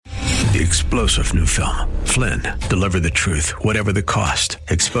the explosive new film, Flynn, Deliver the Truth, Whatever the Cost,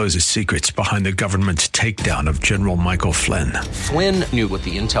 exposes secrets behind the government's takedown of General Michael Flynn. Flynn knew what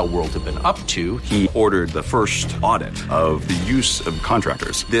the intel world had been up to. He ordered the first audit of the use of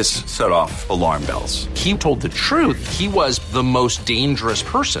contractors. This set off alarm bells. He told the truth. He was the most dangerous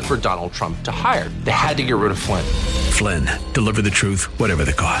person for Donald Trump to hire. They had to get rid of Flynn. Flynn, Deliver the Truth, Whatever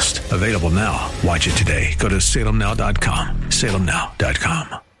the Cost. Available now. Watch it today. Go to salemnow.com.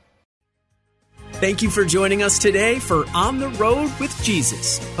 salemnow.com. Thank you for joining us today for On the Road with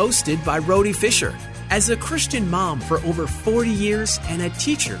Jesus, hosted by Rhode Fisher. As a Christian mom for over 40 years and a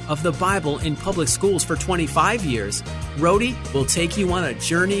teacher of the Bible in public schools for 25 years, Rhode will take you on a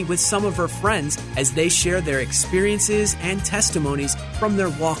journey with some of her friends as they share their experiences and testimonies from their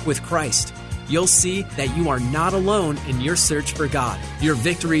walk with Christ. You'll see that you are not alone in your search for God, your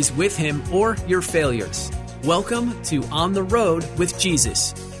victories with Him, or your failures. Welcome to On the Road with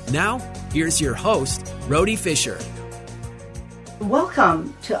Jesus. Now, here's your host, Rhode Fisher.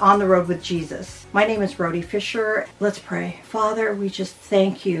 Welcome to On the Road with Jesus. My name is Rhode Fisher. Let's pray. Father, we just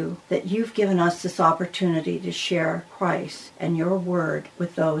thank you that you've given us this opportunity to share Christ and your word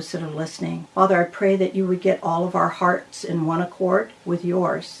with those that are listening. Father, I pray that you would get all of our hearts in one accord with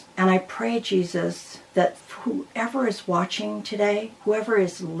yours. And I pray, Jesus, that whoever is watching today, whoever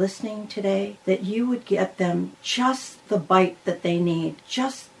is listening today, that you would get them just the bite that they need,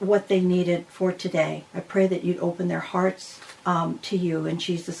 just what they needed for today. I pray that you'd open their hearts to you in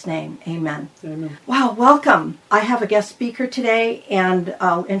Jesus' name. Amen. Amen. Wow, welcome. I have a guest speaker today, and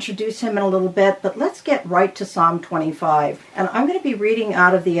I'll introduce him in a little bit, but let's get right to Psalm 25. And I'm going to be reading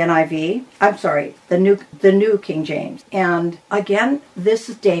out of the NIV. I'm sorry, the New King James. And again, this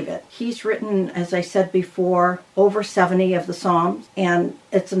is David. He's written, as I said before, over 70 of the Psalms, and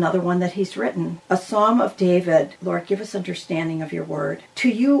it's another one that he's written. A Psalm of David. Lord, give us understanding of your word. To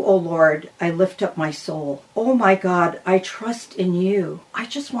you, O Lord, I lift up my soul. Oh my God, I trust in you. I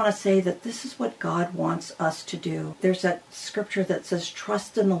just want to say that this is what God wants us to do. There's that scripture that says,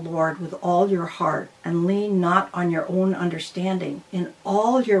 trust in the Lord with all your heart and lean not on your own understanding. In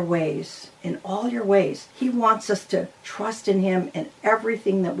all your ways, he wants us to trust in him in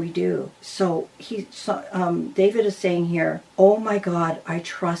everything that we do. So David is saying here, oh my God, I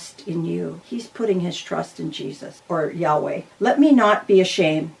trust in you. He's putting his trust in Jesus, or Yahweh. Let me not be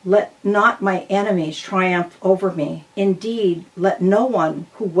ashamed. Let not my enemies triumph over me. Indeed, let no one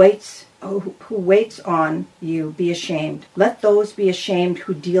who waits on you be ashamed. Let those be ashamed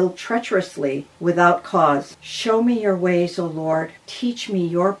who deal treacherously without cause. Show me your ways, O Lord. Teach me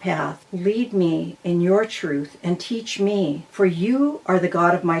your path. Lead me in your truth and teach me, for you are the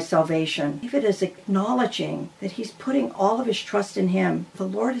God of my salvation. David is acknowledging that he's putting all of his trust in him. The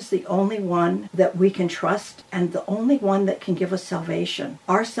Lord is the only one that we can trust and the only one that can give us salvation.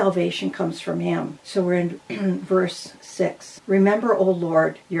 Our salvation comes from him. So we're in verse 6. Remember, O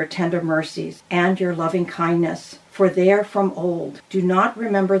Lord, your tender mercies and your loving kindness, for they are from old. Do not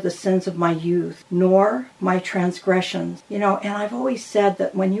remember the sins of my youth, nor my transgressions. And I've always said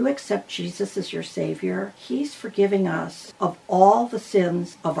that when you accept Jesus as your Savior, he's forgiving us of all the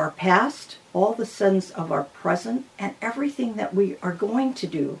sins of our past, all the sins of our present, and everything that we are going to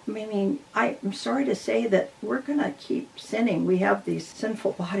do. I mean, I'm sorry to say that we're going to keep sinning. We have these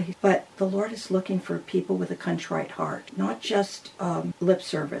sinful bodies, but the Lord is looking for people with a contrite heart, not just lip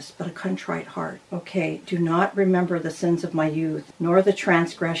service, but a contrite heart. Okay, do not remember the sins of my youth, nor the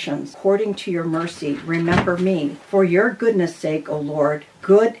transgressions. According to your mercy, remember me. For your goodness' sake, O Lord,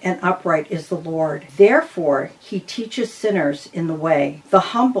 good and upright is the Lord. Therefore, he teaches sinners in the way. The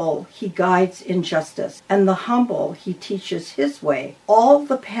humble he guides in justice, and the humble he teaches his way. All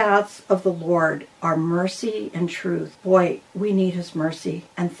the paths of the Lord are mercy and truth. Boy, we need his mercy.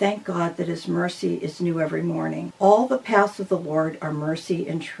 And thank God that his mercy is new every morning. All the paths of the Lord are mercy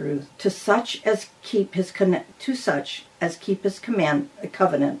and truth. To such as keep his covenant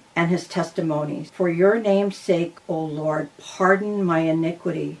and his testimonies. For your name's sake, O Lord, pardon my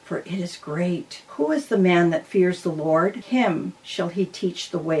iniquity, for it is great. Who is the man that fears the Lord? Him shall he teach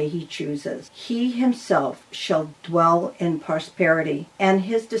the way he chooses. He himself shall dwell in prosperity, and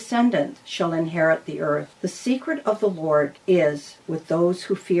his descendants shall inherit the earth. The secret of the Lord is with those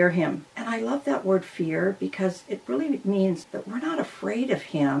who fear him. And I love that word fear because it really means that we're not afraid of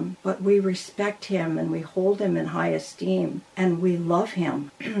him, but we respect him and we hold him in high esteem and we love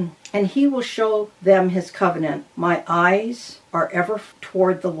him. And he will show them his covenant. My eyes are ever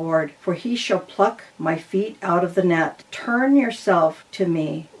toward the Lord, for he shall pluck my feet out of the net. Turn yourself to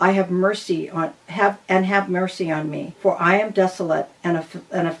me. I have mercy on me, for I am desolate and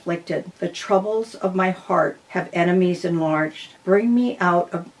afflicted. The troubles of my heart have enemies enlarged. Bring me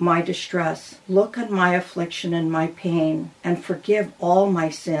out of my distress. Look on my affliction and my pain, and forgive all my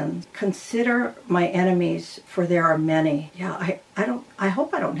sins. Consider my enemies, for there are many. Yeah, I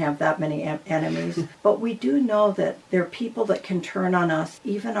hope I don't have that many enemies, but we do know that there are people that can turn on us,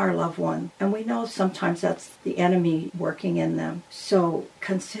 even our loved ones, and we know sometimes that's the enemy working in them. So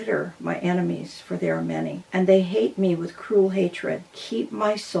consider my enemies, for there are many, and they hate me with cruel hatred. Keep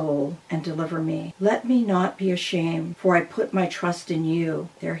my soul and deliver me. Let me not be ashamed, for I put my trust in you.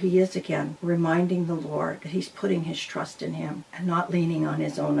 There he is again, reminding the Lord that he's putting his trust in him and not leaning on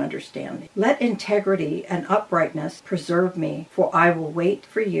his own understanding. Let integrity and uprightness preserve me, for I will wait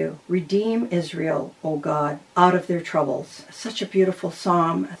for you. Redeem Israel, O God, out of their troubles. Such a beautiful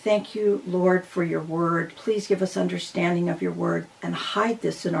psalm. Thank you, Lord, for your word. Please give us understanding of your word and hide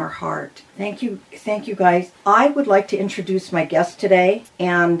this in our heart. Thank you, guys. I would like to introduce my guest today,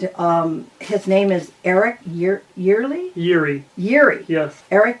 and his name is Eric Yearly? Yeary. Yes.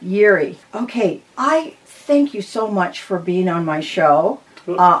 Eric Yeary. Okay, I thank you so much for being on my show.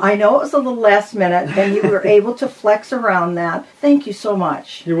 I know it was a little last minute, and you were able to flex around that. Thank you so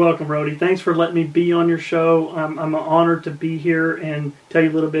much. You're welcome, Rhode. Thanks for letting me be on your show. I'm honored to be here and tell you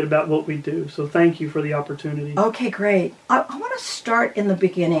a little bit about what we do. So thank you for the opportunity. Okay, great. I want to start in the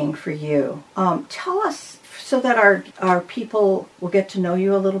beginning for you. Tell us, so that our people will get to know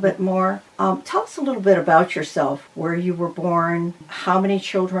you a little bit more. Tell us a little bit about yourself, where you were born, how many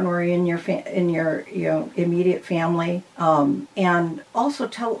children were in your immediate family, and also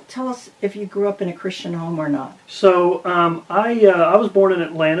tell us if you grew up in a Christian home or not. So I was born in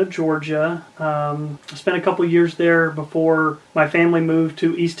Atlanta, Georgia. I spent a couple years there before my family moved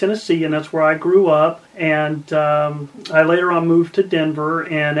to East Tennessee, and that's where I grew up. And I later on moved to Denver.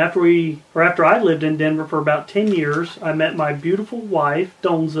 And after I lived in Denver for about 10 years, I met my beautiful wife,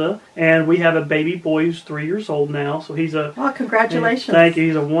 Donza, and we have a baby boy who's 3 years old now. So he's a... Oh, congratulations. Thank you.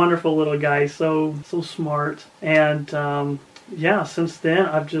 He's a wonderful little guy. So smart. And since then,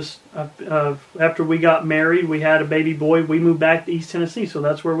 after we got married, we had a baby boy. We moved back to East Tennessee, so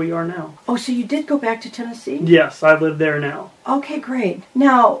that's where we are now. Oh, so you did go back to Tennessee? Yes, I live there now. Okay, great.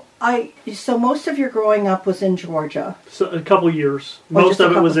 Now, so most of your growing up was in Georgia? So a couple years. Most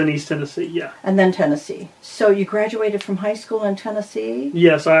of it was in East Tennessee, yeah. And then Tennessee. So you graduated from high school in Tennessee?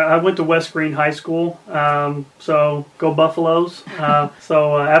 Yes, I went to West Green High School, so go Buffaloes.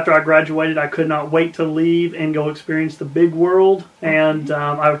 So after I graduated, I could not wait to leave and go experience the big world. And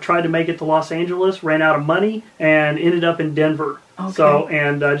I tried to make it to Los Angeles, ran out of money, and ended up in Denver. Okay. So,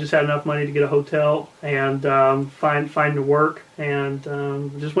 and I just had enough money to get a hotel and find work, and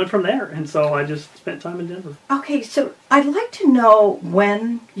just went from there. And so I just spent time in Denver. Okay, so I'd like to know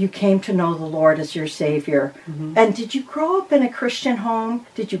when you came to know the Lord as your Savior. Mm-hmm. And did you grow up in a Christian home?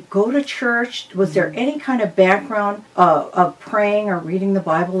 Did you go to church? Was there any kind of background of praying or reading the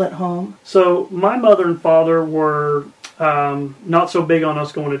Bible at home? So my mother and father were not so big on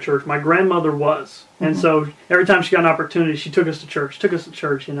us going to church. My grandmother was. And so every time she got an opportunity, she took us to church,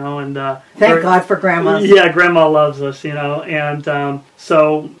 and... Thank God for grandmas. Yeah, grandma loves us, and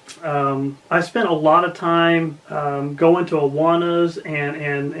so I spent a lot of time going to Awanas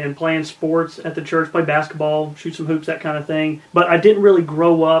and playing sports at the church, play basketball, shoot some hoops, that kind of thing. But I didn't really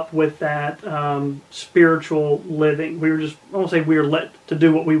grow up with that spiritual living. We were just, I won't say we were let to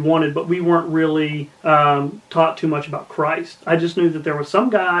do what we wanted, but we weren't really taught too much about Christ. I just knew that there was some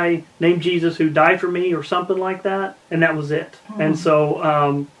guy named Jesus who died for me or something like that, and that was it. And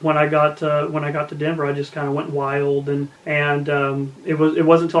so when I got to Denver, I just kind of went wild, and it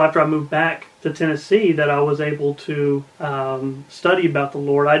wasn't until after I moved back to Tennessee that I was able to study about the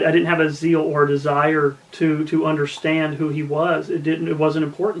Lord. I didn't have a zeal or a desire to understand who He was. It wasn't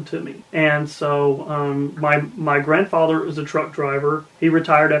important to me. And so my grandfather was a truck driver. He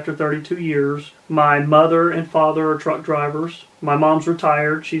retired after 32 years. My mother and father are truck drivers. My mom's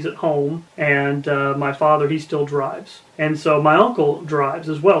retired. She's at home. And my father, he still drives. And so my uncle drives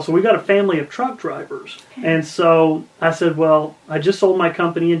as well. So we got a family of truck drivers. And so I said, well, I just sold my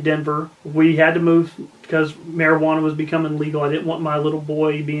company in Denver. We had to move because marijuana was becoming legal. I didn't want my little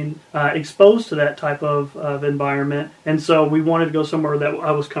boy being exposed to that type of environment. And so we wanted to go somewhere that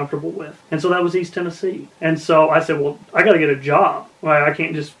I was comfortable with. And so that was East Tennessee. And so I said, well, I got to get a job. I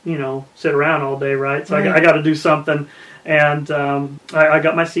can't just, sit around all day, right? So I got to do something. And I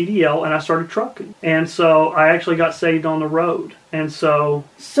got my CDL and I started trucking. And so I actually got saved on the road. And so...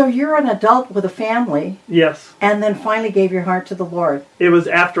 So you're an adult with a family. Yes. And then finally gave your heart to the Lord. It was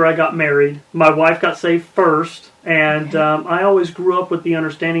after I got married. My wife got saved first. And I always grew up with the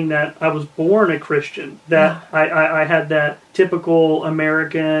understanding that I was born a Christian, that I had that typical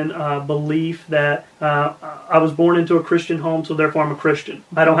American belief that I was born into a Christian home, so therefore I'm a Christian.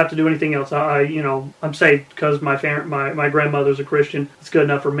 I don't have to do anything else. I'm saved because my grandmother's a Christian. It's good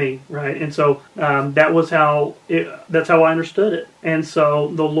enough for me, right? And so that's how I understood it. And so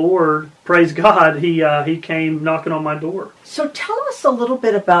the Lord, praise God, He came knocking on my door. So tell us a little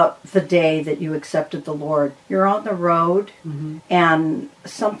bit about the day that you accepted the Lord. You're on the road, and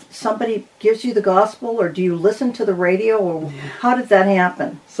somebody gives you the gospel, or do you listen to the radio, or how did that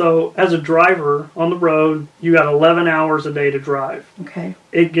happen? So as a driver on the road, you got 11 hours a day to drive. Okay.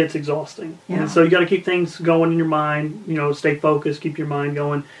 It gets exhausting. Yeah. And so you got to keep things going in your mind, stay focused, keep your mind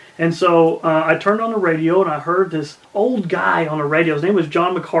going. And so I turned on the radio and I heard this old guy on the radio. His name was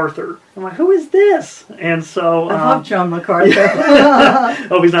John MacArthur. I'm like, who is this? And so I love John MacArthur.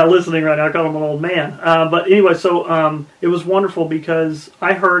 Hope he's not listening right now. I call him an old man. But anyway, so it was wonderful because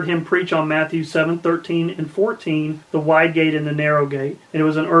I heard him preach on Matthew 7:13 and 14, the wide gate and the narrow gate. And it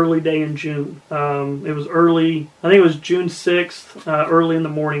was an early day in June. It was early, I think it was June 6th, early in the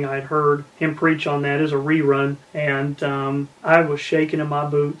morning. I had heard him preach on that as a rerun. And I was shaking in my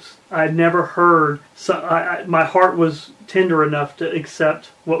boots. I'd never heard, my heart was tender enough to accept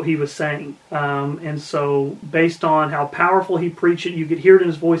what he was saying. And so based on how powerful he preached it, you could hear it in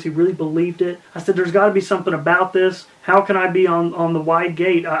his voice, he really believed it. I said, there's got to be something about this. How can I be on the wide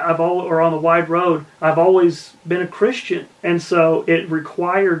gate or on the wide road? I've always been a Christian. And so it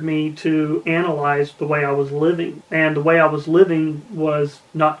required me to analyze the way I was living. And the way I was living was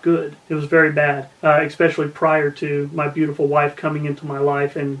not good. It was very bad, especially prior to my beautiful wife coming into my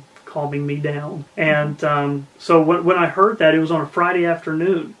life and calming me down. And so when I heard that, it was on a Friday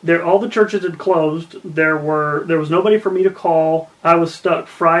afternoon. All the churches had closed. There was nobody for me to call. I was stuck.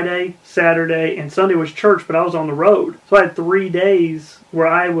 Friday, Saturday, and Sunday was church, but I was on the road. So I had 3 days where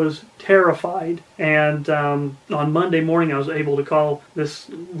I was terrified. And on Monday morning, I was able to call this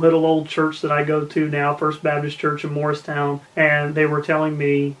little old church that I go to now, First Baptist Church in Morristown, and they were telling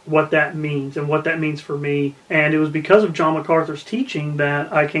me what that means and what that means for me. And it was because of John MacArthur's teaching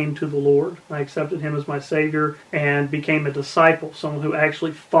that I came to the Lord. I accepted him as my Savior and became a disciple, someone who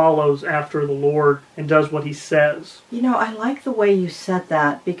actually follows after the Lord and does what he says. I like the way you said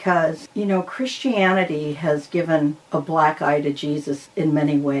that because, Christianity has given a black eye to Jesus in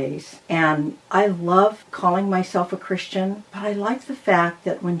many ways. And I love calling myself a Christian, but I like the fact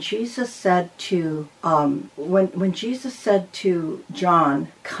that when Jesus said to when Jesus said to John,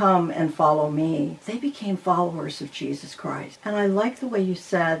 "Come and follow me," they became followers of Jesus Christ. And I like the way you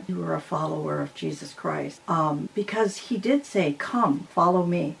said you were a follower of Jesus Christ, because he did say, "Come, follow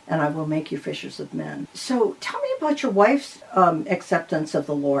me, and I will make you fishers of men." So tell me about your wife's acceptance of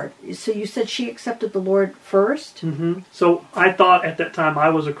the Lord. So you said she accepted the Lord first? Mm-hmm. So I thought at that time I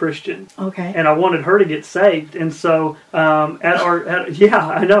was a Christian. Okay. And I wanted her to get saved. And so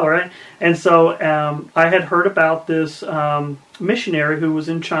I know, right? And so I had heard about this missionary who was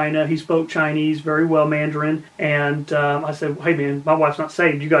in China. He spoke Chinese very well, Mandarin. And I said, "Hey man, my wife's not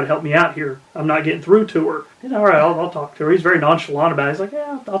saved. You got to help me out here. I'm not getting through to her." He said, "All right, I'll talk to her." He's very nonchalant about it. He's like,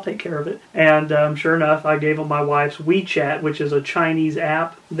 "Yeah, I'll take care of it." And sure enough, I gave him my wife's WeChat, which is a Chinese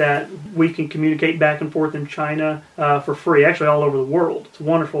app that we can communicate back and forth in China for free, actually all over the world. It's a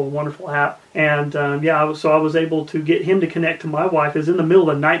wonderful, wonderful app. And I was able to get him to connect to my wife. It was in the middle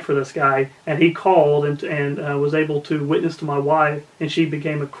of the night for this guy, and he called and was able to witness to my wife, and she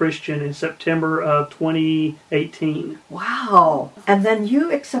became a Christian in September of 2018. Wow. And then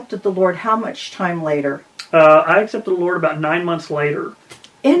you accepted the Lord how much time later? I accepted the Lord about 9 months later.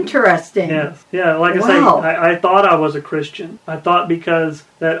 Interesting. Yes. Yeah, like I say, I thought I was a Christian. I thought because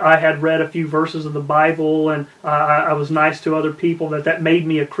that I had read a few verses of the Bible and I was nice to other people that made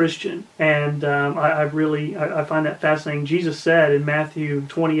me a Christian. And I find that fascinating. Jesus said in Matthew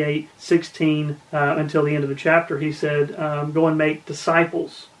 28:16 until the end of the chapter, he said, "Go and make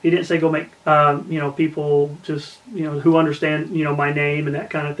disciples." He didn't say go make, people just, who understand, my name and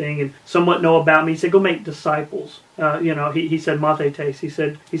that kind of thing and somewhat know about me. He said, go make disciples. He said mathetes.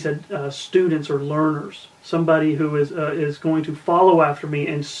 He said students or learners. somebody who is going to follow after me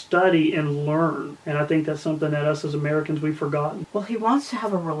and study and learn. And I think that's something that us as Americans, we've forgotten. Well, he wants to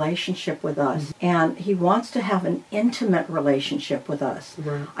have a relationship with us, and he wants to have an intimate relationship with us.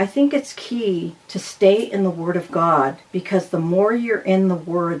 Right. I think it's key to stay in the Word of God, because the more you're in the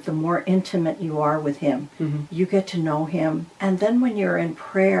Word, the more intimate you are with him. You get to know him, and then when you're in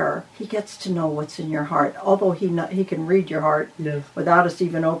prayer, he gets to know what's in your heart, although he can read your heart without us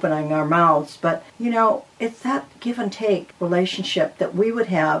even opening our mouths. But, it's that give and take relationship that we would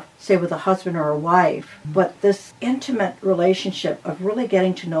have, say, with a husband or a wife, but this intimate relationship of really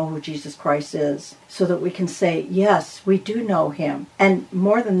getting to know who Jesus Christ is, so that we can say, yes, we do know him. And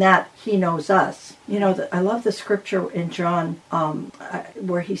more than that, he knows us. I love the scripture in John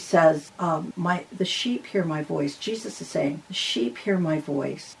where he says, the sheep hear my voice. Jesus is saying, the sheep hear my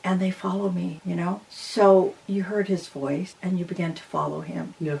voice and they follow me, So you heard his voice and you began to follow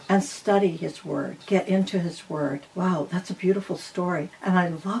him. Yes. And study his word. Get into his word. Wow, that's a beautiful story. And I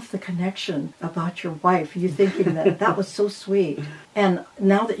love the connection about your wife. You thinking that was so sweet. And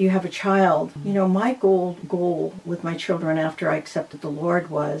now that you have a child, my goal with my children after I accepted the Lord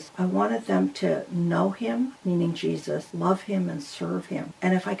was I wanted them to know him, meaning Jesus, love him and serve him.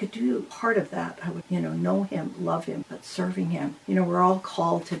 And if I could do part of that, I would, know him, love him, but serving him. We're all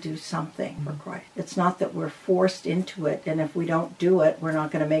called to do something for Christ. It's not that we're forced into it, and if we don't do it, we're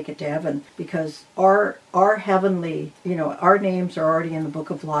not going to make it to heaven, because our heavenly, our names are already in the book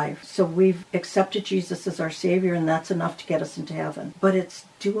of life. So we've accepted Jesus as our Savior, and that's enough to get us into heaven. But it's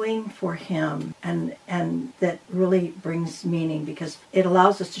doing for him, and that really brings meaning, because it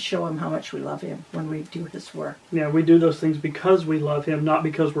allows us to show him how much we love him when we do his work. Yeah, we do those things because we love him, not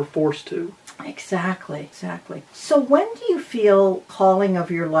because we're forced to. Exactly. So when do you feel calling of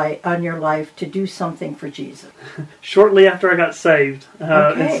your life to do something for Jesus? Shortly after I got saved.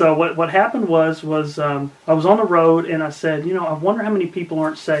 Okay. And so what happened was I was on the road, and I said, I wonder how many people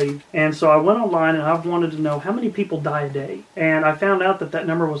aren't saved. And so I went online and I wanted to know how many people die a day. And I found out that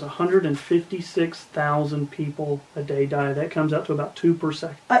number was 156,000 people a day die. That comes out to about 2 per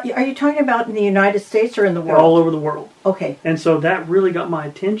second. Are you talking about in the United States or in the world? All over the world. Okay. And so that really got my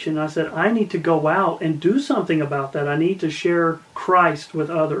attention. I said, I need to go out and do something about that. I need to share Christ with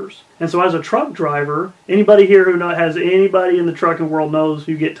others. And so as a truck driver, anybody here who has anybody in the trucking world knows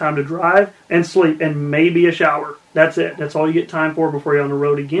you get time to drive and sleep and maybe a shower. That's it. That's all you get time for before you're on the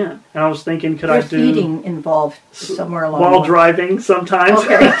road again. And I was thinking, There's eating involved somewhere along while driving sometimes.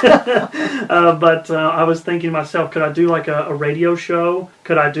 Okay. But I was thinking to myself, could I do like a radio show?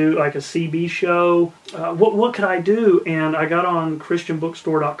 Could I do like a CB show? What could I do? And I got on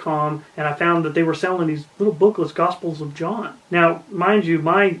ChristianBookstore.com, and I found that they were selling these little booklets, Gospels of John. Now, mind you,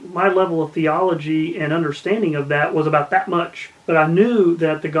 my level of theology and understanding of that was about that much. But I knew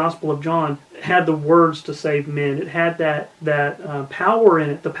that the Gospel of John had the words to save men. It had that power in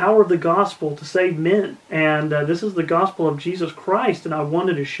it, the power of the gospel to save men. And this is the gospel of Jesus Christ, and I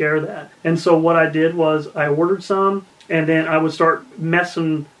wanted to share that. And so what I did was I ordered some, and then I would start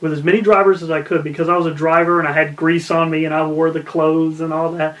messing with as many drivers as I could, because I was a driver and I had grease on me and I wore the clothes and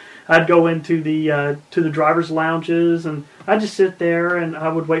all that. I'd go into the drivers' lounges, and I'd just sit there and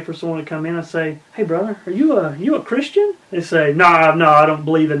I would wait for someone to come in. I'd say, "Hey, brother, are you a Christian?" They say, No, I don't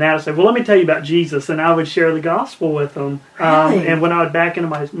believe in that. I say, "Well, let me tell you about Jesus," and I would share the gospel with them. Really? And when I would back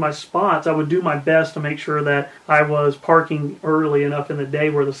into my spots, I would do my best to make sure that I was parking early enough in the day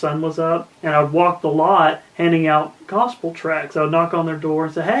where the sun was up, and I would walk the lot handing out gospel tracts. I would knock on their door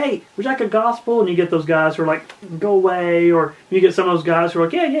and say, "Hey, would you like a gospel?" And you get those guys who are like, "Go away," or you get some of those guys who are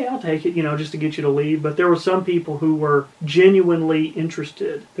like, "Yeah, I'll take it," just to get you to leave. But there were some people who were genuinely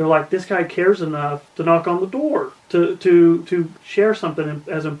interested. They're like, this guy cares enough to knock on the door to share something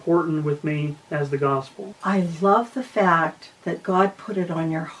as important with me as the gospel. I love the fact that God put it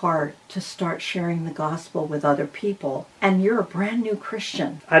on your heart to start sharing the gospel with other people. And you're a brand new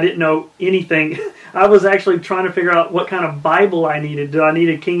Christian. I didn't know anything. I was actually trying to figure out what kind of Bible I needed. Do I need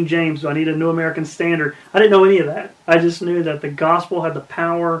a King James? Do I need a New American Standard? I didn't know any of that. I just knew that the gospel had the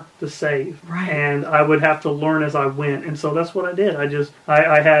power to save. Right. And I would have to learn as I went. And so that's what I did.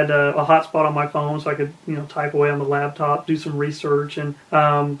 I had a hotspot on my phone so I could type away on the laptop, do some research. And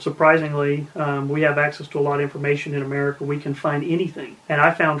surprisingly, we have access to a lot of information in America. We can find anything. And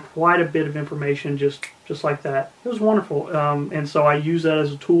I found quite a bit of information just like that. It was wonderful. And so I use that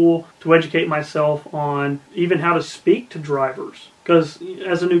as a tool to educate myself on even how to speak to drivers. Because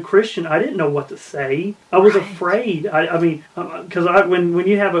as a new Christian, I didn't know what to say. I was afraid. I mean, because when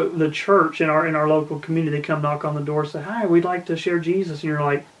you have the church in our local community, they come knock on the door, and say, "Hi, we'd like to share Jesus," and you're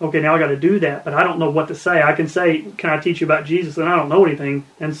like, "Okay, now I got to do that," but I don't know what to say. I can say, "Can I teach you about Jesus?" and I don't know anything.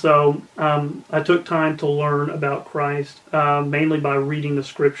 And so I took time to learn about Christ, mainly by reading the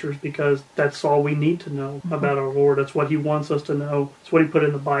Scriptures, because that's all we need to know about our Lord. That's what He wants us to know. It's what He put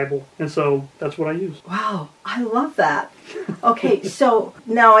in the Bible, and so that's what I use. Wow, I love that. Okay, so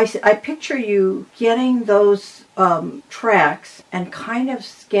now I picture you getting those tracts and kind of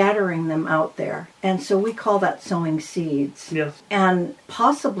scattering them out there. And so we call that sowing seeds. Yes. And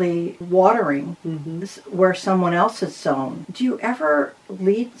possibly watering where someone else has sown. Do you ever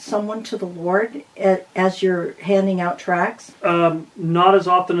lead someone to the Lord as you're handing out tracts? Not as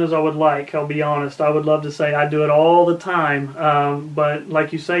often as I would like, I'll be honest. I would love to say I do it all the time. But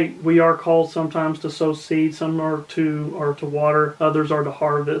like you say, we are called sometimes to sow seeds, some are to water, others are to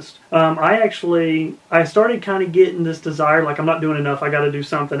harvest. I started kind of getting this desire, like I'm not doing enough, I got to do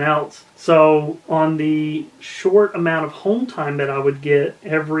something else. So on the short amount of home time that I would get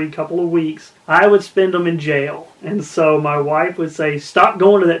every couple of weeks, I would spend them in jail. And so my wife would say, "Stop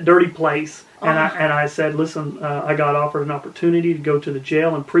going to that dirty place." And I said, "Listen, I got offered an opportunity to go to the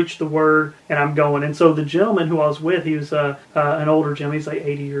jail and preach the word, and I'm going." And so the gentleman who I was with, he was an older gentleman. He's like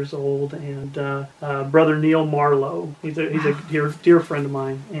 80 years old, and Brother Neil Marlowe. He's a dear friend of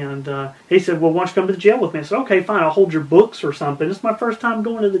mine. And he said, "Well, why don't you come to the jail with me?" I said, "Okay, fine. I'll hold your books or something. It's my first time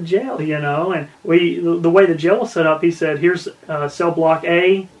going to the jail, you know." And the way the jail was set up, he said, "Here's cell block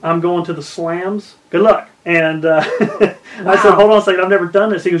A. I'm going to the slams. Good luck." And I said, "Hold on a second, I've never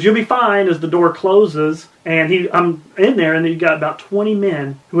done this." He goes, "You'll be fine," as the door closes. And I'm in there, and you got about 20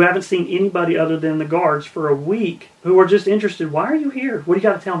 men who haven't seen anybody other than the guards for a week, who are just interested. "Why are you here? What do you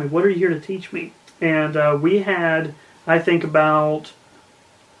got to tell me? What are you here to teach me?" And we had, I think, probably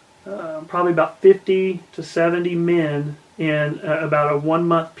about 50 to 70 men in about a 1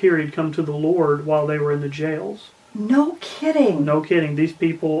 month period come to the Lord while they were in the jails. No kidding. No kidding. These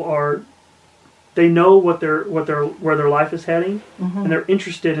people they know where their life is heading, and they're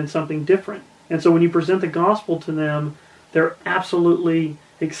interested in something different. And so when you present the gospel to them, they're absolutely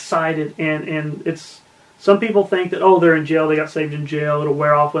excited. And it's, some people think that, oh, they're in jail, they got saved in jail, it'll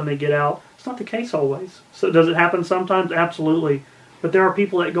wear off when they get out. It's not the case always. So does it happen sometimes? Absolutely. But there are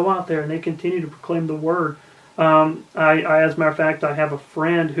people that go out there and they continue to proclaim the word. As a matter of fact, I have a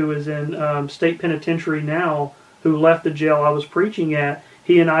friend who is in state penitentiary now, who left the jail I was preaching at.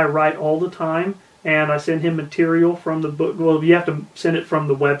 He and I write all the time, and I send him material from the book. Well, you have to send it from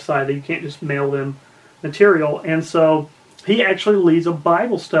the website. You can't just mail them material. And so he actually leads a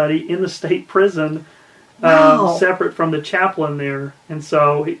Bible study in the state prison, separate from the chaplain there. And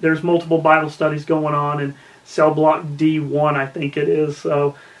so there's multiple Bible studies going on in cell block D1, I think it is.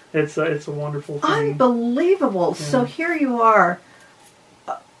 So it's a wonderful thing. Unbelievable. Yeah. So here you are,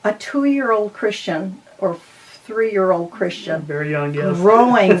 a 2-year-old Christian, or 3-year-old Christian, very young, yes,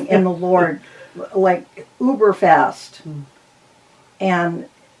 growing in the Lord, like uber fast, and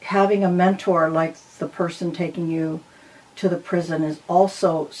having a mentor like the person taking you to the prison is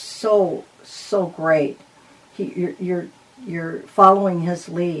also so great. You're following his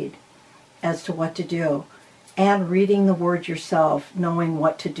lead as to what to do, and reading the Word yourself, knowing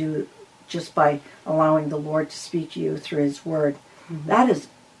what to do just by allowing the Lord to speak to you through His Word. That is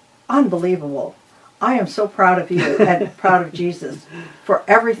unbelievable. I am so proud of you and proud of Jesus for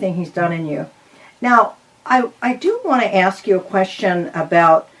everything He's done in you. Now, I do want to ask you a question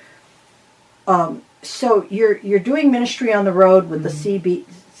about, so you're doing ministry on the road with the CB,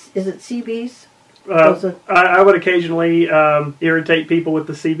 is it CBs? I would occasionally irritate people with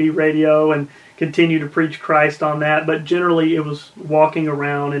the CB radio and continue to preach Christ on that, but generally it was walking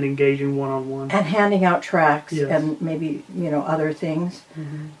around and engaging one-on-one. And handing out tracts, yes, and maybe, other things.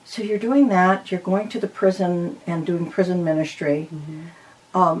 So you're doing that, you're going to the prison and doing prison ministry.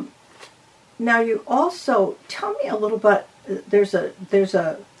 Now you also, tell me a little bit, there's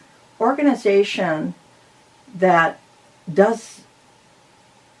a organization that does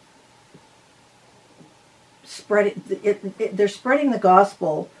they're spreading the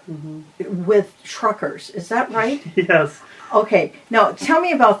gospel with truckers. Is that right? Yes. Okay. Now, tell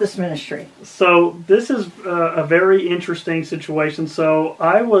me about this ministry. So this is a very interesting situation. So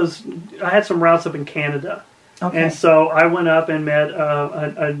I had some routes up in Canada. Okay. And so I went up and met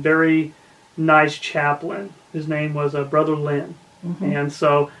a very nice chaplain. His name was Brother Lynn. And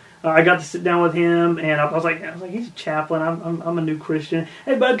so I got to sit down with him, and I was like, he's a chaplain. I'm a new Christian.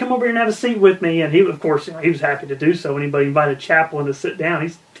 Hey, bud, come over here and have a seat with me. And he, of course, he was happy to do so. Anybody invited a chaplain to sit down,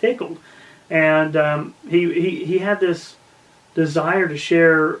 he's tickled. And he had this desire to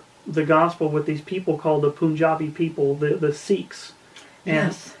share the gospel with these people called the Punjabi people, the Sikhs.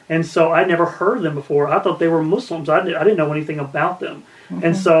 And so I'd never heard of them before. I thought they were Muslims. I didn't know anything about them.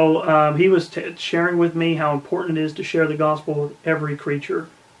 And so he was sharing with me how important it is to share the gospel with every creature,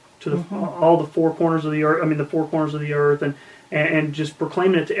 to all the four corners of the earth. I mean, the four corners of the earth, and just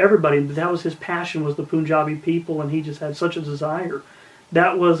proclaiming it to everybody. That was his passion, was the Punjabi people, and he just had such a desire.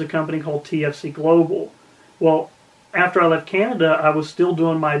 That was a company called TFC Global. Well, after I left Canada, I was still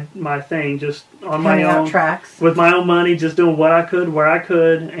doing my thing, just on my own, tracks. With my own money, just doing what I could, where I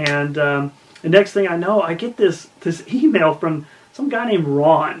could. And the next thing I know, I get this email from some guy named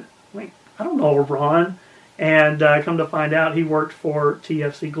Ron. Like, I don't know Ron. And come to find out, he worked for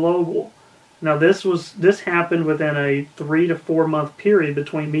TFC Global. Now, this happened within a 3 to 4 month period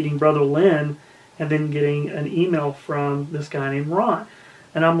between meeting Brother Lynn and then getting an email from this guy named Ron.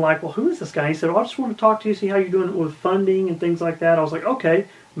 And I'm like, well, who is this guy? He said, I just want to talk to you, see how you're doing with funding and things like that. I was like, okay,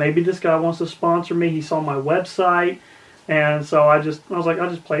 maybe this guy wants to sponsor me. He saw my website. And so I was like, I'll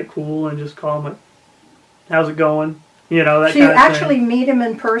just play it cool and just call him, like, how's it going? You know, that so kind of thing. you actually meet him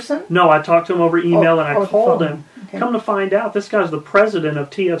in person? No, I talked to him over email, and I called him. Okay. Come to find out, this guy's the president of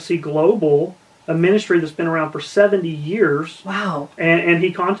TFC Global, a ministry that's been around for 70 years. Wow. And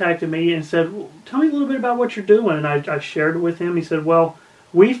he contacted me and said, well, tell me a little bit about what you're doing. And I shared it with him. He said, well,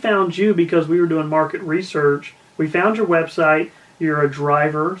 we found you because we were doing market research. We found your website. You're a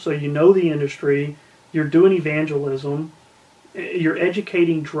driver, so you know the industry. You're doing evangelism. You're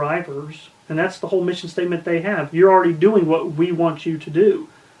educating drivers. And that's the whole mission statement they have. You're already doing what we want you to do.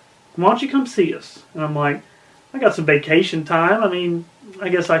 Why don't you come see us? And I'm like, I got some vacation time. I mean, I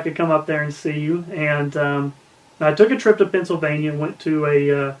guess I could come up there and see you. And I took a trip to Pennsylvania and went to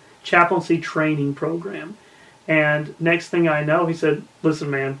a chaplaincy training program. And next thing I know, he said, listen,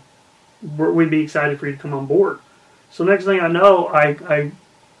 man, we'd be excited for you to come on board. So next thing I know, I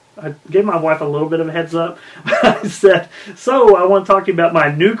gave my wife a little bit of a heads up. I said, so I want to talk to you about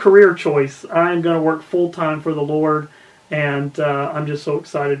my new career choice. I'm going to work full-time for the Lord, and I'm just so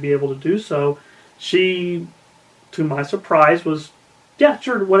excited to be able to do so. She, to my surprise, was, yeah,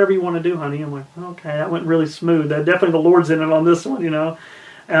 sure, whatever you want to do, honey. I'm like, okay, that went really smooth. Definitely the Lord's in it on this one, you know.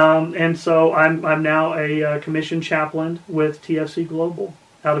 And so I'm now a commissioned chaplain with TFC Global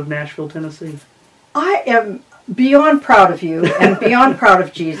out of Nashville, Tennessee. I am beyond proud of you and beyond proud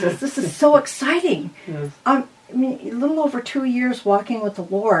of Jesus. This is so exciting. Yes. I mean, a little over 2 years walking with the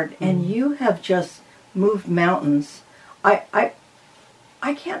Lord, and you have just moved mountains. I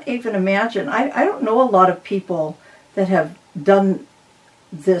can't even imagine. I don't know a lot of people that have done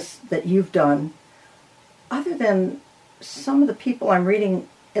this that you've done, other than some of the people I'm reading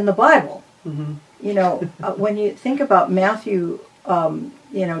in the Bible. Mm-hmm. You know, when you think about Matthew,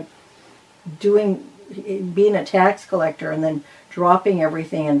 you know, being a tax collector and then dropping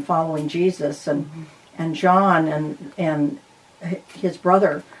everything and following Jesus, and John and his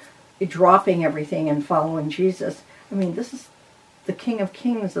brother dropping everything and following Jesus. I mean, this is the King of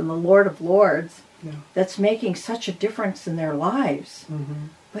Kings and the Lord of Lords that's making such a difference in their lives. Mm-hmm.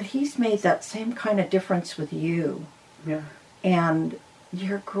 But he's made that same kind of difference with you. Yeah. And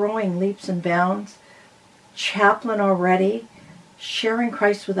you're growing leaps and bounds, chaplain already, sharing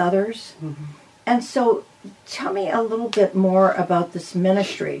Christ with others. Mm-hmm. And so tell me a little bit more about this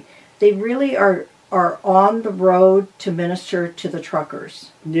ministry. They really are on the road to minister to the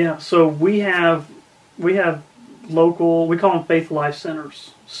truckers. Yeah, so we have local, we call them Faith Life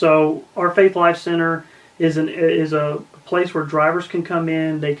Centers. So our Faith Life Center is a place where drivers can come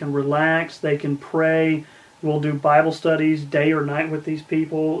in, they can relax, they can pray. We'll do Bible studies day or night with these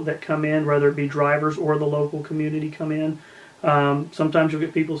people that come in, whether it be drivers or the local community come in. Sometimes you'll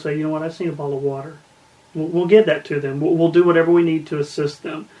get people say, you know what, I've seen a bottle of water. We'll give that to them. We'll do whatever we need to assist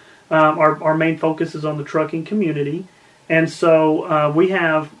them. Our main focus is on the trucking community. And so we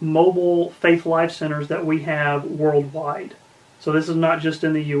have mobile Faith Life Centers that we have worldwide. So this is not just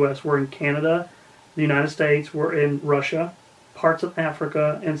in the U.S. We're in Canada, the United States, we're in Russia, parts of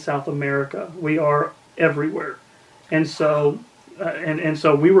Africa, and South America. We are everywhere. And so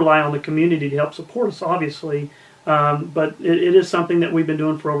so we rely on the community to help support us, obviously. But it is something that we've been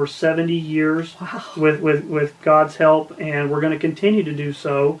doing for over 70 years. Wow. with God's help, and we're going to continue to do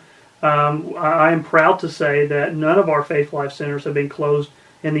so. I am proud to say that none of our Faith Life Centers have been closed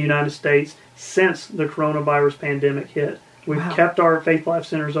in the United States since the coronavirus pandemic hit. We've kept our Faith Life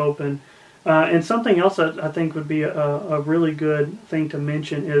Centers open. And something else that I think would be a really good thing to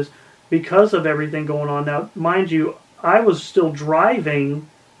mention is, because of everything going on now, mind you, I was still driving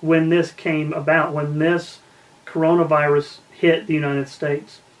when this came about, when this coronavirus hit the United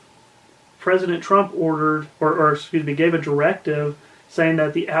States. President Trump ordered, or excuse me, gave a directive saying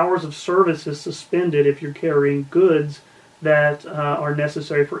that the hours of service is suspended if you're carrying goods that are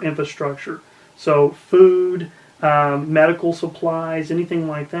necessary for infrastructure. So food, medical supplies, anything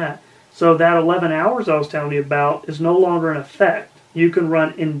like that. So that 11 hours I was telling you about is no longer in effect. You can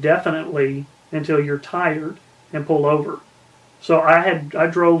run indefinitely until you're tired and pull over. So I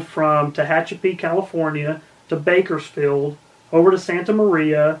drove from Tehachapi, California to Bakersfield, over to Santa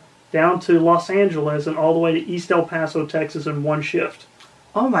Maria, down to Los Angeles, and all the way to East El Paso, Texas in one shift.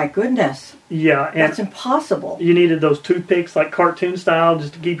 Oh my goodness. Yeah. And that's impossible. You needed those toothpicks, like cartoon style,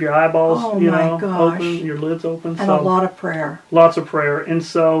 just to keep your eyeballs, open, your lids open. And a lot of prayer. Lots of prayer. And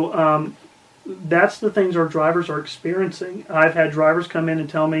so that's the things our drivers are experiencing. I've had drivers come in and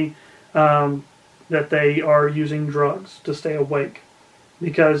tell me that they are using drugs to stay awake.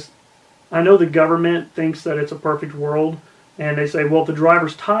 Because I know the government thinks that it's a perfect world, and they say, well, if the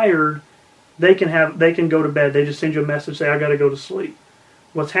driver's tired, they can go to bed. They just send you a message, say, I got to go to sleep.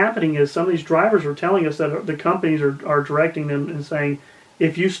 What's happening is some of these drivers are telling us that the companies are directing them and saying,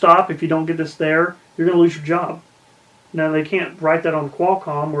 if you stop, if you don't get this there, you're going to lose your job. Now, they can't write that on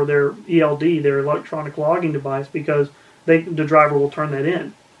Qualcomm or their ELD, their electronic logging device, because the driver will turn that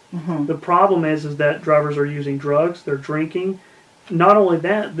in. Mm-hmm. The problem is that drivers are using drugs, they're drinking. Not only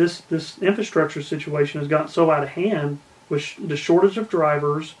that, this infrastructure situation has gotten so out of hand with the shortage of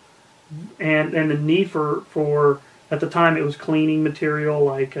drivers and the need for at the time it was cleaning material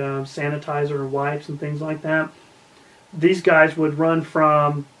like sanitizer and wipes and things like that. These guys would run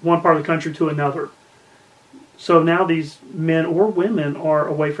from one part of the country to another. So now these men or women are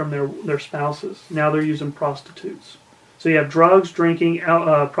away from their spouses. Now they're using prostitutes. So you have drugs, drinking,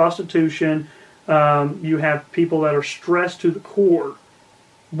 prostitution. You have people that are stressed to the core.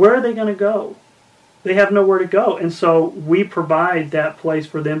 Where are they going to go? They have nowhere to go. And so we provide that place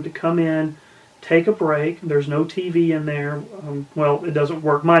for them to come in, take a break. There's no TV in there. Well, it doesn't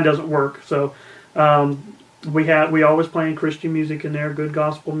work. Mine doesn't work. So we always playing Christian music in there, good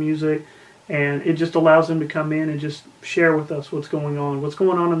gospel music. And it just allows them to come in and just share with us what's going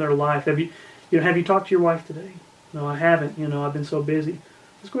on in their life. Have you talked to your wife today? No, I haven't. I've been so busy.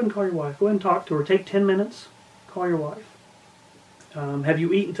 Let's go ahead and call your wife. Go ahead and talk to her. Take 10 minutes. Call your wife. Have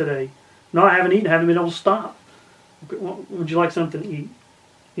you eaten today? No, I haven't eaten. I haven't been able to stop. Would you like something to eat?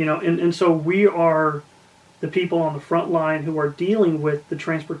 And so we are the people on the front line who are dealing with the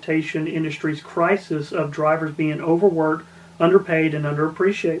transportation industry's crisis of drivers being overworked, underpaid, and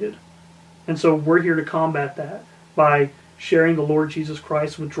underappreciated. And so we're here to combat that by sharing the Lord Jesus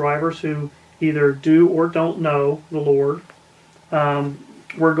Christ with drivers who either do or don't know the Lord.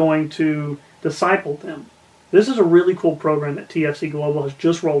 We're going to disciple them. This is a really cool program that TFC Global has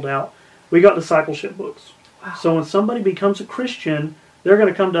just rolled out. We got discipleship books. Wow. So when somebody becomes a Christian, they're going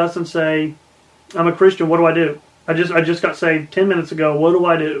to come to us and say, I'm a Christian, what do I do? I just got saved 10 minutes ago, what do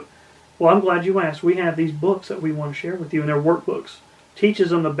I do? Well, I'm glad you asked. We have these books that we want to share with you, and they're workbooks. Teaches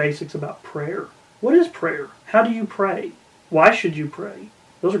them the basics about prayer. What is prayer? How do you pray? Why should you pray?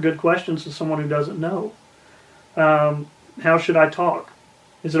 Those are good questions to someone who doesn't know. How should I talk?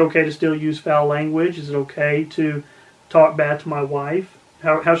 Is it okay to still use foul language? Is it okay to talk bad to my wife?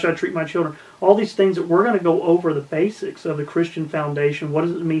 How should I treat my children? All these things that we're going to go over the basics of the Christian foundation. What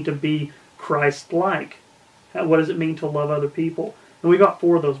does it mean to be Christ-like? What does it mean to love other people? And we got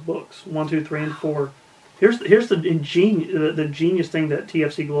 4 of those books, 1, 2, 3, and 4. Here's the genius thing that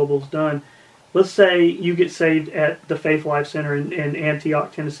TFC Global has done. Let's say you get saved at the Faith Life Center in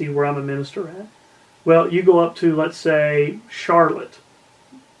Antioch, Tennessee, where I'm a minister at. Well, you go up to, let's say, Charlotte,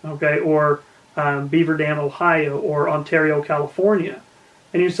 okay, or Beaver Dam, Ohio, or Ontario, California.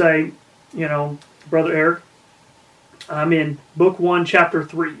 And you say, Brother Eric, I'm in Book 1, Chapter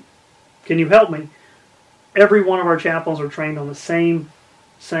 3. Can you help me? Every one of our chaplains are trained on the same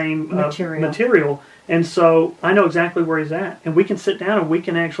material. And so I know exactly where he's at. And we can sit down and we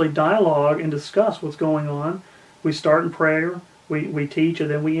can actually dialogue and discuss what's going on. We start in prayer, we teach, and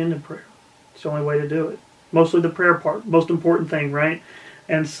then we end in prayer. It's the only way to do it. Mostly the prayer part, most important thing, right?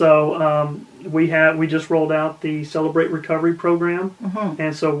 And so we just rolled out the Celebrate Recovery program. Mm-hmm.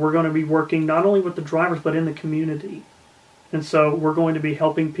 And so we're going to be working not only with the drivers, but in the community. And so we're going to be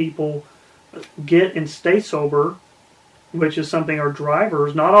helping people get and stay sober, which is something our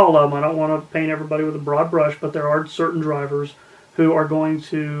drivers, not all of them, I don't want to paint everybody with a broad brush, but there are certain drivers who are going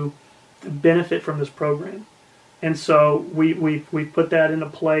to benefit from this program. And so we've put that into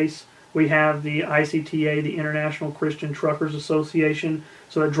place. We have the ICTA, the International Christian Truckers Association,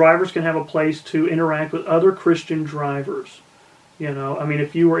 so that drivers can have a place to interact with other Christian drivers.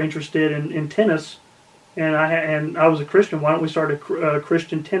 If you were interested in tennis, and I was a Christian. Why don't we start a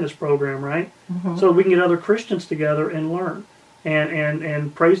Christian tennis program, right? So we can get other Christians together and learn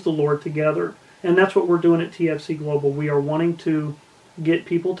and praise the Lord together. And that's what we're doing at TFC Global. We are wanting to get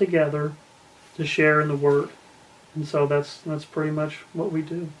people together to share in the Word. And so that's pretty much what we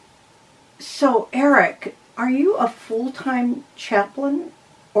do. So, Eric, are you a full-time chaplain,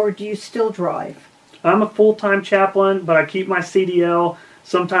 or do you still drive? I'm a full-time chaplain, but I keep my CDL.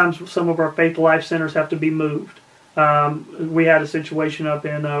 Sometimes some of our Faith Life Centers have to be moved. We had a situation up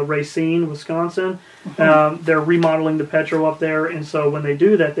in Racine, Wisconsin. They're remodeling the Petro up there, and so when they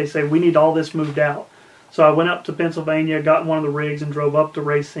do that, they say, we need all this moved out. So I went up to Pennsylvania, got one of the rigs, and drove up to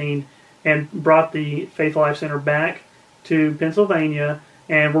Racine, and brought the Faith Life Center back to Pennsylvania,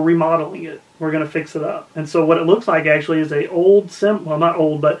 and we're remodeling it. We're going to fix it up. And so what it looks like actually is a not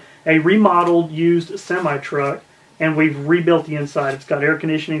old, but a remodeled used semi-truck, and we've rebuilt the inside. It's got air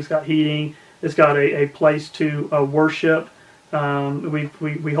conditioning, it's got heating, it's got a place to worship.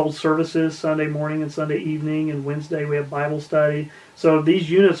 We hold services Sunday morning and Sunday evening, and Wednesday we have Bible study. So these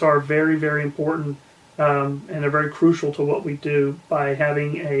units are very, very important, and they're very crucial to what we do by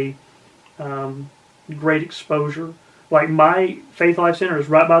having a great exposure. Like my Faith Life Center is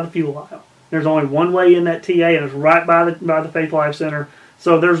right by the fuel aisle. There's only one way in that TA, and it's right by the Faith Life Center.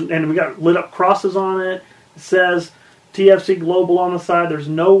 So we got lit up crosses on it. It says TFC Global on the side. There's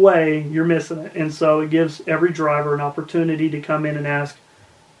no way you're missing it. And so it gives every driver an opportunity to come in and ask,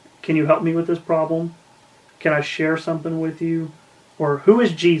 can you help me with this problem? Can I share something with you? Or who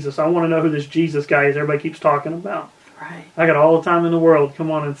is Jesus? I want to know who this Jesus guy is everybody keeps talking about. Right. I got all the time in the world. Come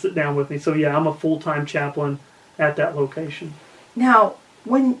on and sit down with me. So yeah, I'm a full-time chaplain at that location. Now,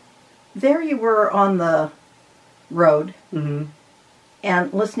 when there you were on the road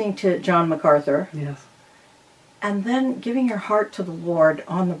and listening to John MacArthur, yes, and then giving your heart to the Lord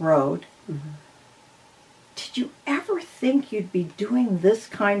on the road, did you ever think you'd be doing this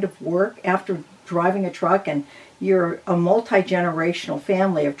kind of work after driving a truck? And you're a multi-generational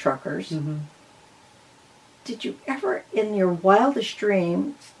family of truckers. Did you ever, in your wildest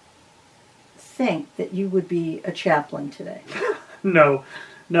dreams, think that you would be a chaplain today? No,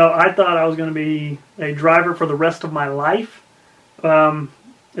 I thought I was going to be a driver for the rest of my life.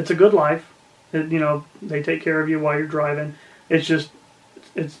 It's a good life. They take care of you while you're driving. It's just,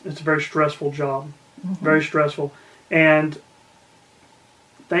 it's a very stressful job. Very stressful. And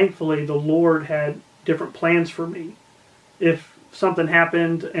thankfully, the Lord had different plans for me. If something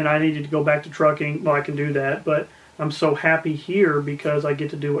happened and I needed to go back to trucking, well, I can do that. But I'm so happy here because I get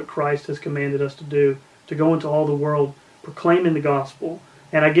to do what Christ has commanded us to do, to go into all the world proclaiming the gospel.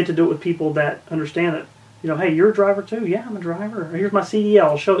 And I get to do it with people that understand that, hey, you're a driver too? Yeah, I'm a driver. Here's my CDL.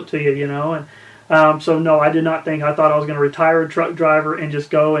 I'll show it to you, And so, no, I did not think. I thought I was going to retire a truck driver and just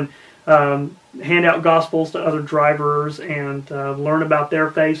go and hand out gospels to other drivers and learn about their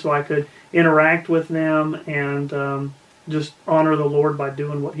faith so I could interact with them and just honor the Lord by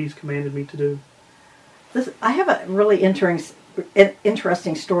doing what He's commanded me to do. Listen, I have a really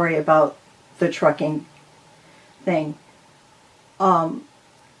interesting story about the trucking thing.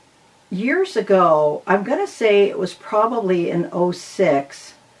 Years ago, I'm going to say it was probably in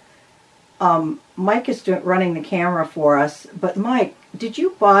 06. Mike is running the camera for us. But Mike, did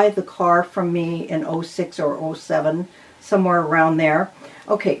you buy the car from me in 06 or 07, somewhere around there?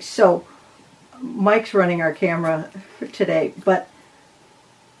 Okay, so Mike's running our camera today. But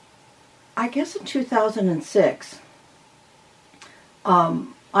I guess in 2006,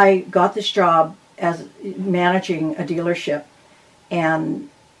 I got this job as managing a dealership and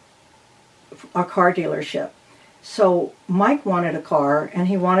a car dealership. So Mike wanted a car and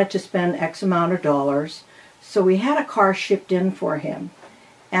he wanted to spend X amount of dollars. So we had a car shipped in for him.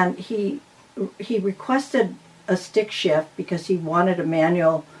 And he requested a stick shift because he wanted a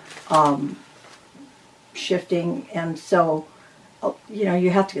manual shifting. And so,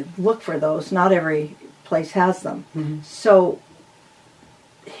 you have to look for those. Not every place has them. So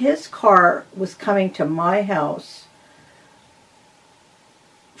his car was coming to my house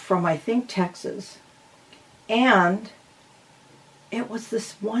from, I think, Texas. And it was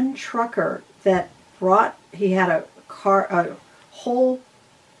this one trucker that he had a whole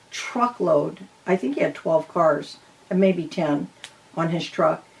truckload. I think he had 12 cars, and maybe 10 on his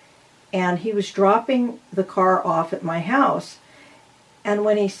truck. And he was dropping the car off at my house. And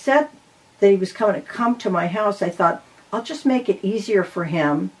when he said that he was coming to come to my house, I thought, I'll just make it easier for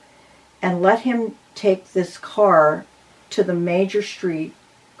him and let him take this car to the major street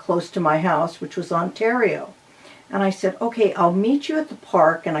close to my house, which was Ontario. And I said, okay, I'll meet you at the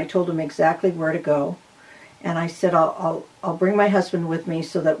park. And I told him exactly where to go. And I said, I'll bring my husband with me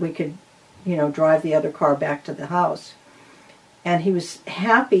so that we could drive the other car back to the house. And he was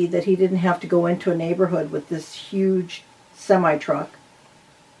happy that he didn't have to go into a neighborhood with this huge semi-truck.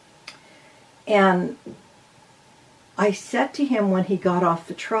 And I said to him when he got off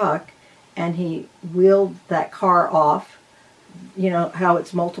the truck and he wheeled that car off, how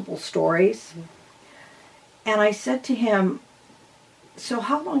it's multiple stories. And I said to him, so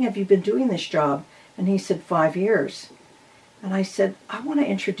how long have you been doing this job? And he said, 5 years. And I said, I want to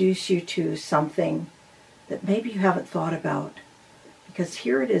introduce you to something that maybe you haven't thought about. Because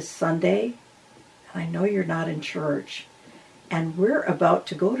here it is Sunday, and I know you're not in church, and we're about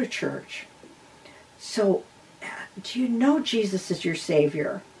to go to church. So, do you know Jesus is your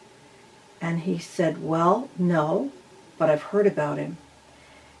Savior? And he said, well, no, but I've heard about him.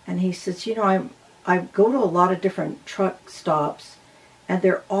 And he says, I go to a lot of different truck stops, and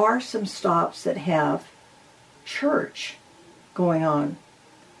there are some stops that have church going on.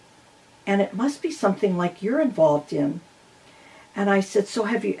 And it must be something like you're involved in. And I said, so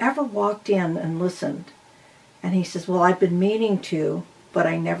have you ever walked in and listened? And he says, well, I've been meaning to, but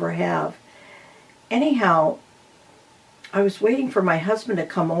I never have. Anyhow, I was waiting for my husband to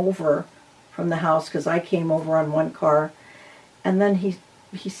come over from the house because I came over on one car. And then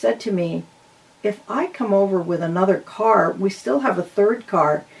he said to me, if I come over with another car, we still have a third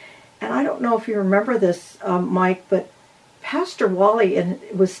car. And I don't know if you remember this, Mike, but Pastor Wally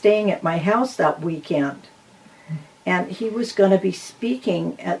was staying at my house that weekend. And he was going to be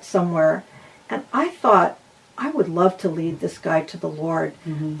speaking at somewhere. And I thought, I would love to lead this guy to the Lord.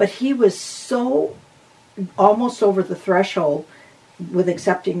 Mm-hmm. But he was so almost over the threshold with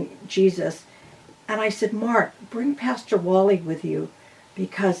accepting Jesus. And I said, Mark, bring Pastor Wally with you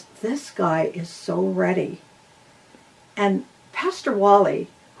because this guy is so ready. And Pastor Wally,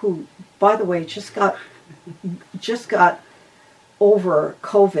 who, by the way, just got over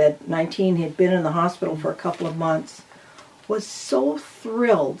COVID-19, he had been in the hospital for a couple of months, was so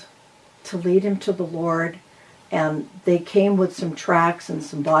thrilled to lead him to the Lord. And they came with some tracts and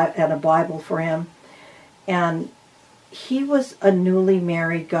and a Bible for him. And he was a newly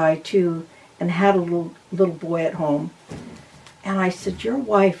married guy too, and had a little boy at home. And I said, your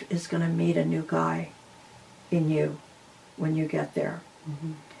wife is going to meet a new guy in you when you get there.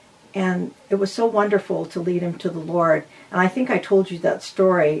 Mm-hmm. And it was so wonderful to lead him to the Lord. And I think I told you that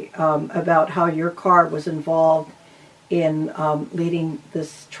story about how your car was involved in leading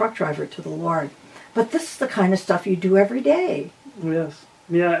this truck driver to the Lord. But this is the kind of stuff you do every day. Yes.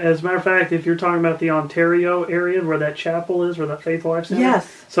 Yeah, as a matter of fact, if you're talking about the Ontario area where that chapel is, where that Faith Life Center. Yes.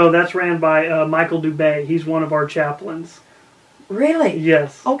 So that's ran by Michael Dubé. He's one of our chaplains. Really?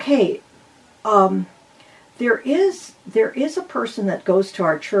 Yes. Okay. There is a person that goes to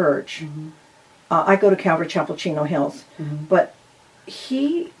our church. Mm-hmm. I go to Calvary Chapel, Chino Hills. Mm-hmm. But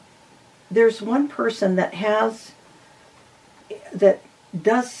there's one person that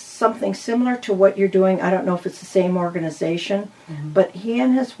does something similar to what you're doing. I don't know if it's the same organization, mm-hmm. but he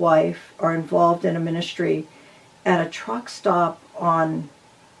and his wife are involved in a ministry at a truck stop on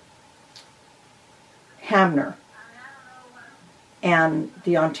Hamner and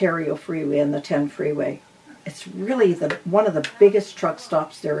the Ontario Freeway and the 10 Freeway. It's really one of the biggest truck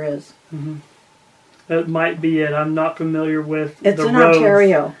stops there is. Mm-hmm. That might be it. I'm not familiar with it's the in roads.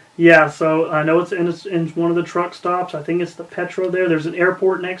 Ontario. Yeah, so I know it's in one of the truck stops. I think it's the Petro there. There's an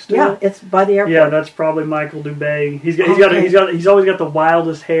airport next to it. Yeah, it's by the airport. Yeah, that's probably Michael Dubé. He's always got the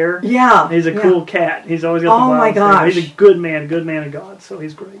wildest hair. Yeah, he's a cool cat. He's always got the wildest hair. Oh my gosh, he's a good man of God. So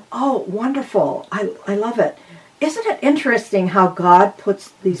he's great. Oh, wonderful! I love it. Isn't it interesting how God puts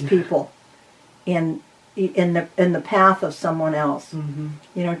these people in the path of someone else?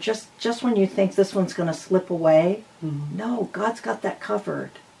 Mm-hmm. Just when you think this one's going to slip away, mm-hmm. no, God's got that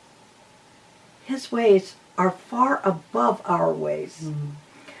covered. His ways are far above our ways. Mm-hmm.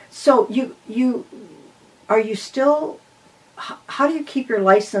 So are you still? How do you keep your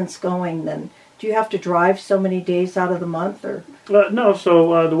license going then? Do you have to drive so many days out of the month, or? No.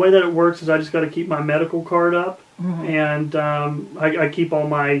 So the way that it works is I just got to keep my medical card up, mm-hmm. and I keep all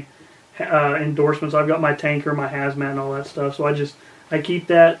my endorsements. I've got my tanker, my hazmat, and all that stuff. So I keep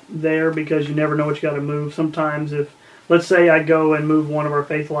that there because you never know what you got to move. Sometimes if, let's say I go and move one of our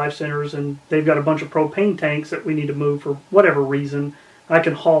Faith Life Centers and they've got a bunch of propane tanks that we need to move for whatever reason, I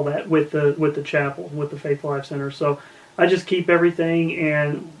can haul that with the chapel, with the Faith Life Center. So I just keep everything,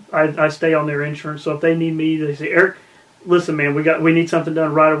 and I stay on their insurance. So if they need me, they say, Eric, listen, man, we need something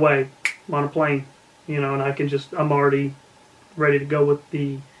done right away. I'm on a plane, and I'm already ready to go with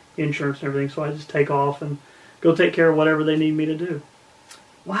the insurance and everything. So I just take off and go take care of whatever they need me to do.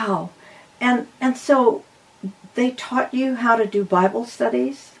 Wow. And so they taught you how to do Bible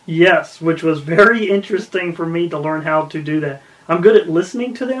studies? Yes, which was very interesting for me to learn how to do that. I'm good at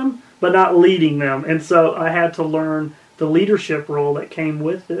listening to them, but not leading them. And so I had to learn the leadership role that came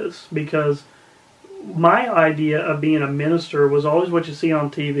with this, because my idea of being a minister was always what you see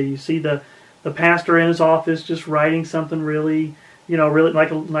on TV. You see the pastor in his office just writing something really, really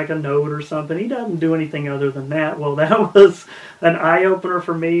like a note or something. He doesn't do anything other than that. Well, that was an eye-opener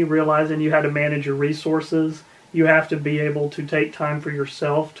for me, realizing you had to manage your resources. You have to be able to take time for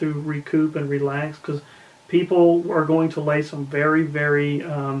yourself to recoup and relax, because people are going to lay some very, very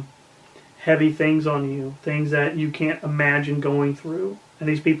heavy things on you, things that you can't imagine going through, and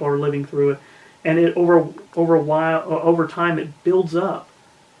these people are living through it. And it over time it builds up,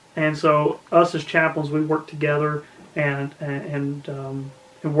 and so us as chaplains, we work together and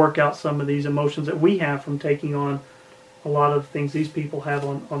work out some of these emotions that we have from taking on a lot of things these people have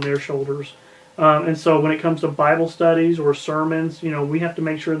on their shoulders. And so when it comes to Bible studies or sermons, we have to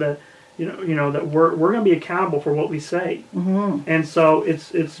make sure that that we're going to be accountable for what we say. Mm-hmm. And so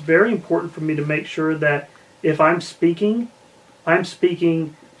it's very important for me to make sure that if I'm speaking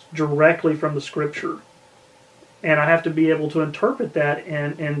directly from the Scripture, and I have to be able to interpret that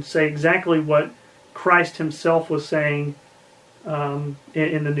and say exactly what Christ Himself was saying in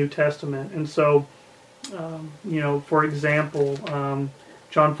the New Testament. And so, for example,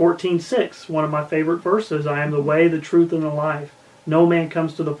 John 14:6, one of my favorite verses, I am the way, the truth, and the life. No man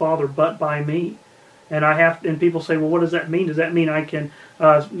comes to the Father but by me. And people say, well, what does that mean? Does that mean I can,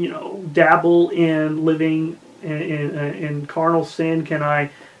 dabble in living in carnal sin? Can I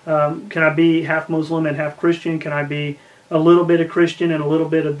be half Muslim and half Christian? Can I be a little bit of Christian and a little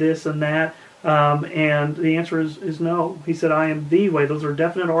bit of this and that? And the answer is no. He said, I am the way. Those are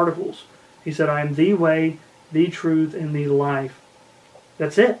definite articles. He said, I am the way, the truth, and the life.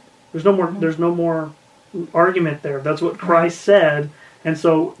 That's it. There's no more argument there. That's what Christ said. And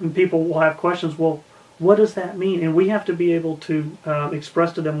so people will have questions, well, what does that mean? And we have to be able to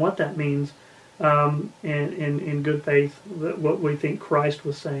express to them what that means in good faith, what we think Christ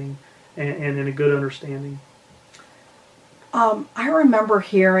was saying, and in a good understanding. I remember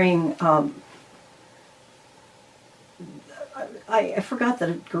hearing, I forgot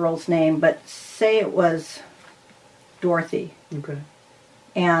the girl's name, but say it was Dorothy. Okay.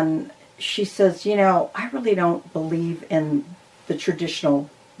 And she says, I really don't believe in the traditional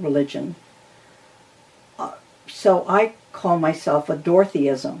religion. So I call myself a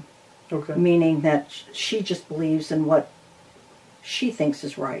Dorothyism. Okay. Meaning that she just believes in what she thinks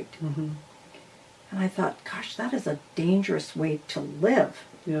is right. Mm-hmm. And I thought, gosh, that is a dangerous way to live.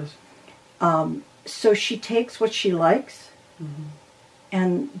 Yes. So she takes what she likes mm-hmm.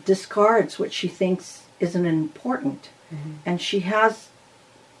 and discards what she thinks isn't important. Mm-hmm. And she has,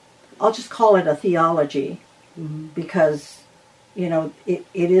 I'll just call it a theology, mm-hmm. because, it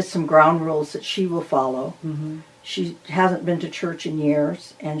is some ground rules that she will follow. Mm-hmm. She hasn't been to church in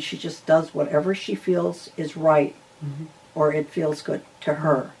years, and she just does whatever she feels is right, mm-hmm. or it feels good to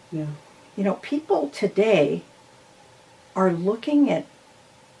her. Yeah. People today are looking at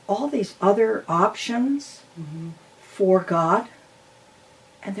all these other options mm-hmm. for God,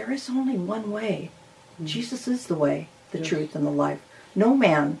 and there is only one way. Mm-hmm. Jesus is the way, the yes. truth, and the life. No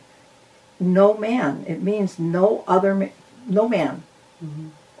man, it means no man mm-hmm.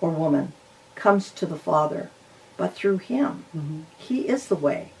 or woman comes to the Father but through Him. Mm-hmm. He is the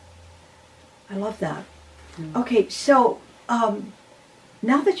way. I love that. Yeah. Okay, so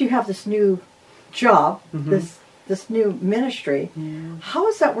now that you have this new job, mm-hmm. this new ministry, yeah. how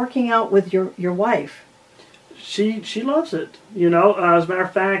is that working out with your wife? She loves it. As a matter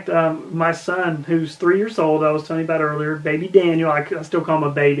of fact, my son, who's 3 years old, I was telling you about earlier, baby Daniel, I still call him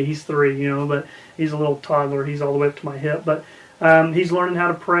a baby. He's 3, but he's a little toddler. He's all the way up to my hip. But he's learning how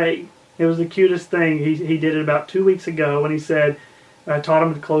to pray. It was the cutest thing. He did it about 2 weeks ago, and he said, I taught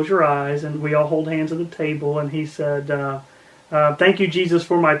him to close your eyes, and we all hold hands at the table, and he said, thank you, Jesus,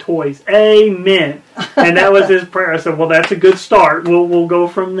 for my toys. Amen. And that was his prayer. I said, well, that's a good start. We'll go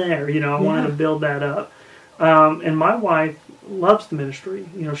from there. I wanted to build that up. And my wife loves the ministry.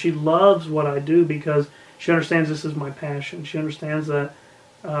 She loves what I do because she understands this is my passion. She understands that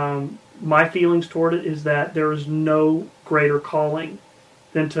my feelings toward it is that there is no greater calling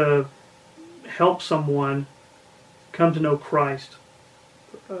than to help someone come to know Christ.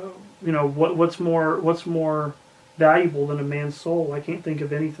 What's more valuable than a man's soul? I can't think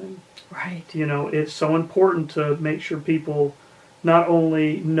of anything. Right. It's so important to make sure people not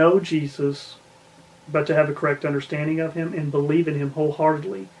only know Jesus, but to have a correct understanding of Him and believe in Him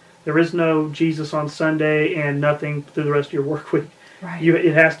wholeheartedly. There is no Jesus on Sunday and nothing through the rest of your work week. Right.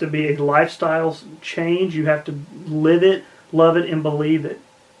 It has to be a lifestyle change. You have to live it, love it, and believe it,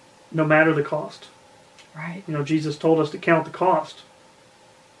 no matter the cost. Right. Jesus told us to count the cost.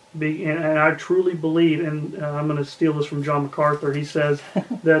 And I truly believe, and I'm going to steal this from John MacArthur. He says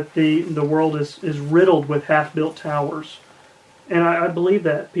that the world is riddled with half-built towers, and I believe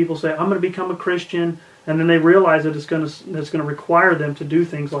that. People say, "I'm going to become a Christian," and then they realize that it's going to require them to do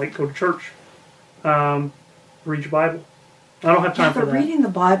things like go to church, read your Bible. I don't have time for that. The reading the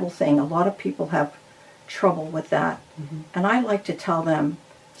Bible thing, a lot of people have trouble with that, and I like to tell them,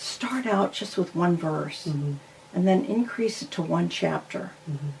 start out just with one verse. And then increase it to one chapter.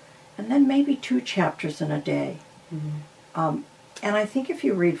 And then maybe 2 chapters in a day. And I think if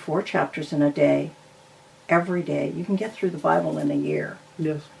you read 4 chapters in a day, every day, you can get through the Bible in a year.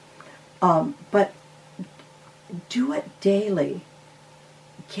 Yes. But do it daily.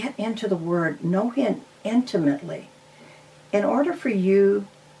 Get into the Word. Know Him intimately. In order for you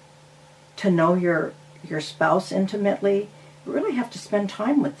to know your spouse intimately, you really have to spend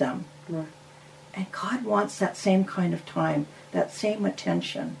time with them. Right. And God wants that same kind of time, that same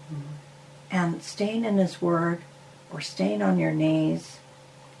attention. And staying in His Word, or staying on your knees,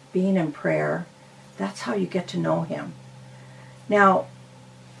 being in prayer, that's how you get to know Him. Now,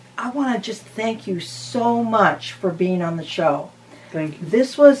 I want to just thank you so much for being on the show. Thank you.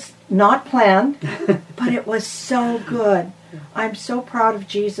 This was not planned, but it was so good. I'm so proud of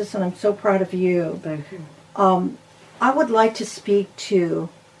Jesus, and I'm so proud of you. Thank you. I would like to speak to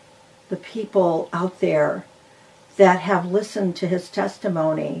the people out there that have listened to his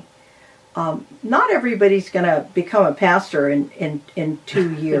testimony. Not everybody's going to become a pastor in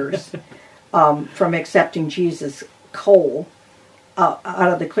 2 years from accepting Jesus cold out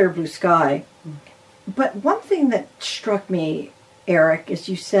of the clear blue sky. But one thing that struck me, Eric, is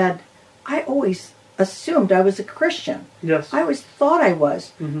you said, I always assumed I was a Christian. Yes. I always thought I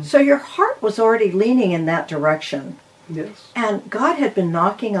was. So your heart was already leaning in that direction. Yes. And God had been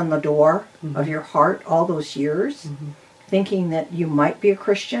knocking on the door of your heart all those years, thinking that you might be a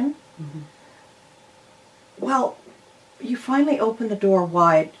Christian. Well, you finally opened the door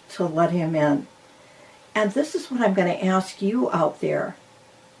wide to let Him in. And this is what I'm going to ask you out there.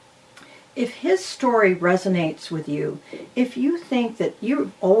 If His story resonates with you, if you think that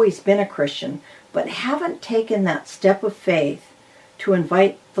you've always been a Christian, but haven't taken that step of faith to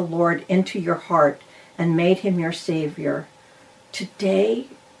invite the Lord into your heart and made Him your Savior, today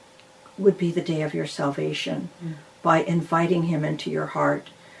would be the day of your salvation by inviting Him into your heart.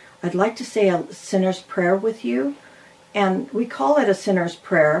 I'd like to say a sinner's prayer with you, and we call it a sinner's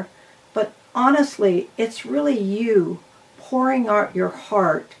prayer, but honestly, it's really you pouring out your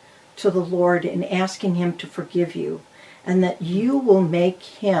heart to the Lord and asking Him to forgive you, and that you will make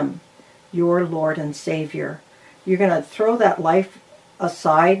Him your Lord and Savior. You're going to throw that life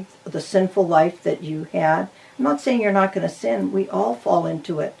aside, the sinful life that you had. I'm not saying you're not going to sin. We all fall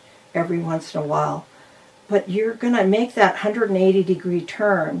into it every once in a while. But you're going to make that 180-degree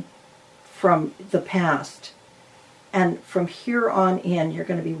turn from the past. And from here on in, you're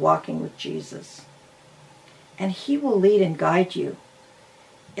going to be walking with Jesus. And He will lead and guide you.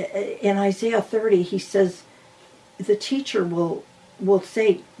 In Isaiah 30, He says, the teacher will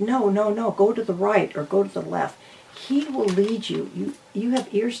say, no, go to the right or go to the left. He will lead you. You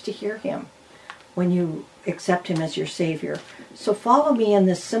have ears to hear Him when you accept Him as your Savior. So follow me in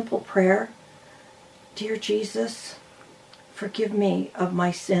this simple prayer. Dear Jesus, forgive me of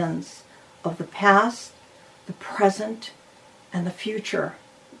my sins, of the past, the present, and the future.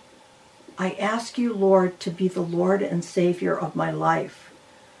 I ask you, Lord, to be the Lord and Savior of my life.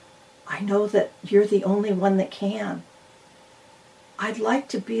 I know that you're the only one that can. I'd like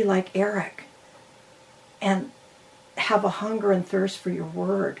to be like Eric and have a hunger and thirst for your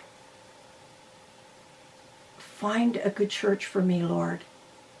word. Find a good church for me, Lord.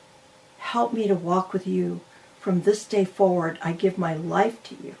 Help me to walk with you. From this day forward, I give my life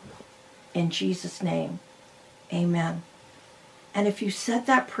to you. In Jesus' name, amen. And if you said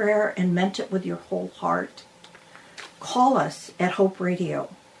that prayer and meant it with your whole heart, call us at Hope Radio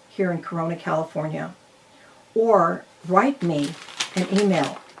here in Corona, California, or write me an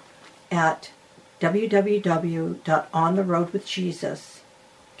email at www.ontheroadwithjesus,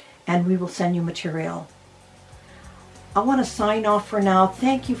 and we will send you material. I want to sign off for now.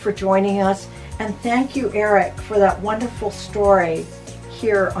 Thank you for joining us, and thank you, Eric, for that wonderful story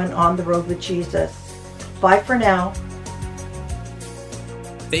here on the Road with Jesus. Bye for now.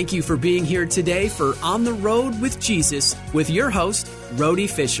 Thank you for being here today for On the Road with Jesus with your host, Rhode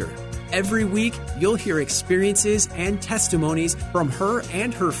Fisher. Every week, you'll hear experiences and testimonies from her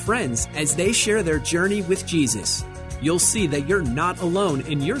and her friends as they share their journey with Jesus. you'll see that you're not alone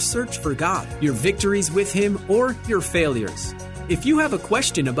in your search for God, your victories with Him, or your failures. If you have a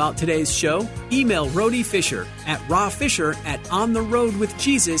question about today's show, email Rhode Fisher at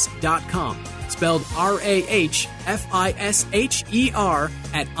rawfisher@ontheroadwithjesus.com, spelled RAHFISHER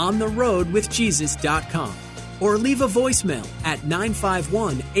at ontheroadwithjesus.com. Or leave a voicemail at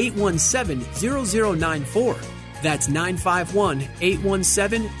 951-817-0094. That's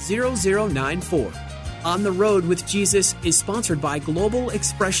 951-817-0094. On the Road with Jesus is sponsored by Global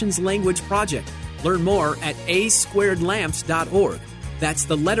Expressions Language Project. Learn more at asquaredlamps.org. That's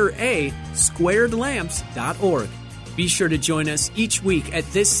the letter A, squaredlamps.org. Be sure to join us each week at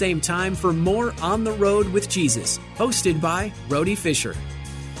this same time for more On the Road with Jesus, hosted by Rhode Fisher.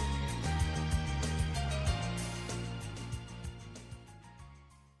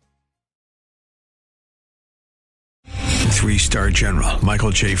 Three-star General Michael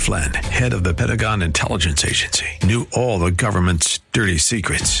J. Flynn, head of the Pentagon Intelligence Agency, knew all the government's dirty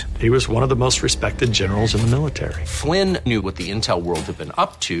secrets. He was one of the most respected generals in the military. Flynn knew what the intel world had been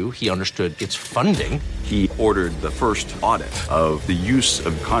up to. He understood its funding. He ordered the first audit of the use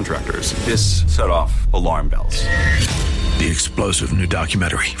of contractors. This set off alarm bells. The explosive new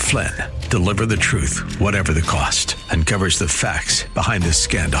documentary, Flynn, Deliver the Truth, Whatever the Cost, uncovers the facts behind this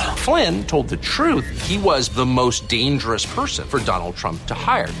scandal. Flynn told the truth. He was the most dangerous person for Donald Trump to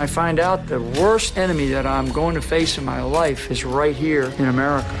hire. I find out the worst enemy that I'm going to face in my life is right here in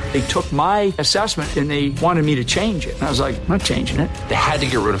America. They took my assessment and they wanted me to change it. And I was like, I'm not changing it. They had to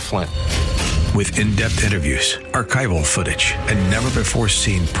get rid of Flynn. With in-depth interviews, archival footage, and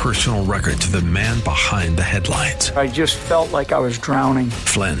never-before-seen personal records of the man behind the headlines. I just felt like I was drowning.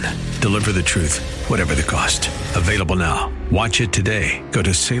 Flynn, Deliver the Truth, Whatever the Cost. Available now. Watch it today. Go to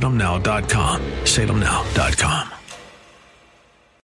salemnow.com. salemnow.com.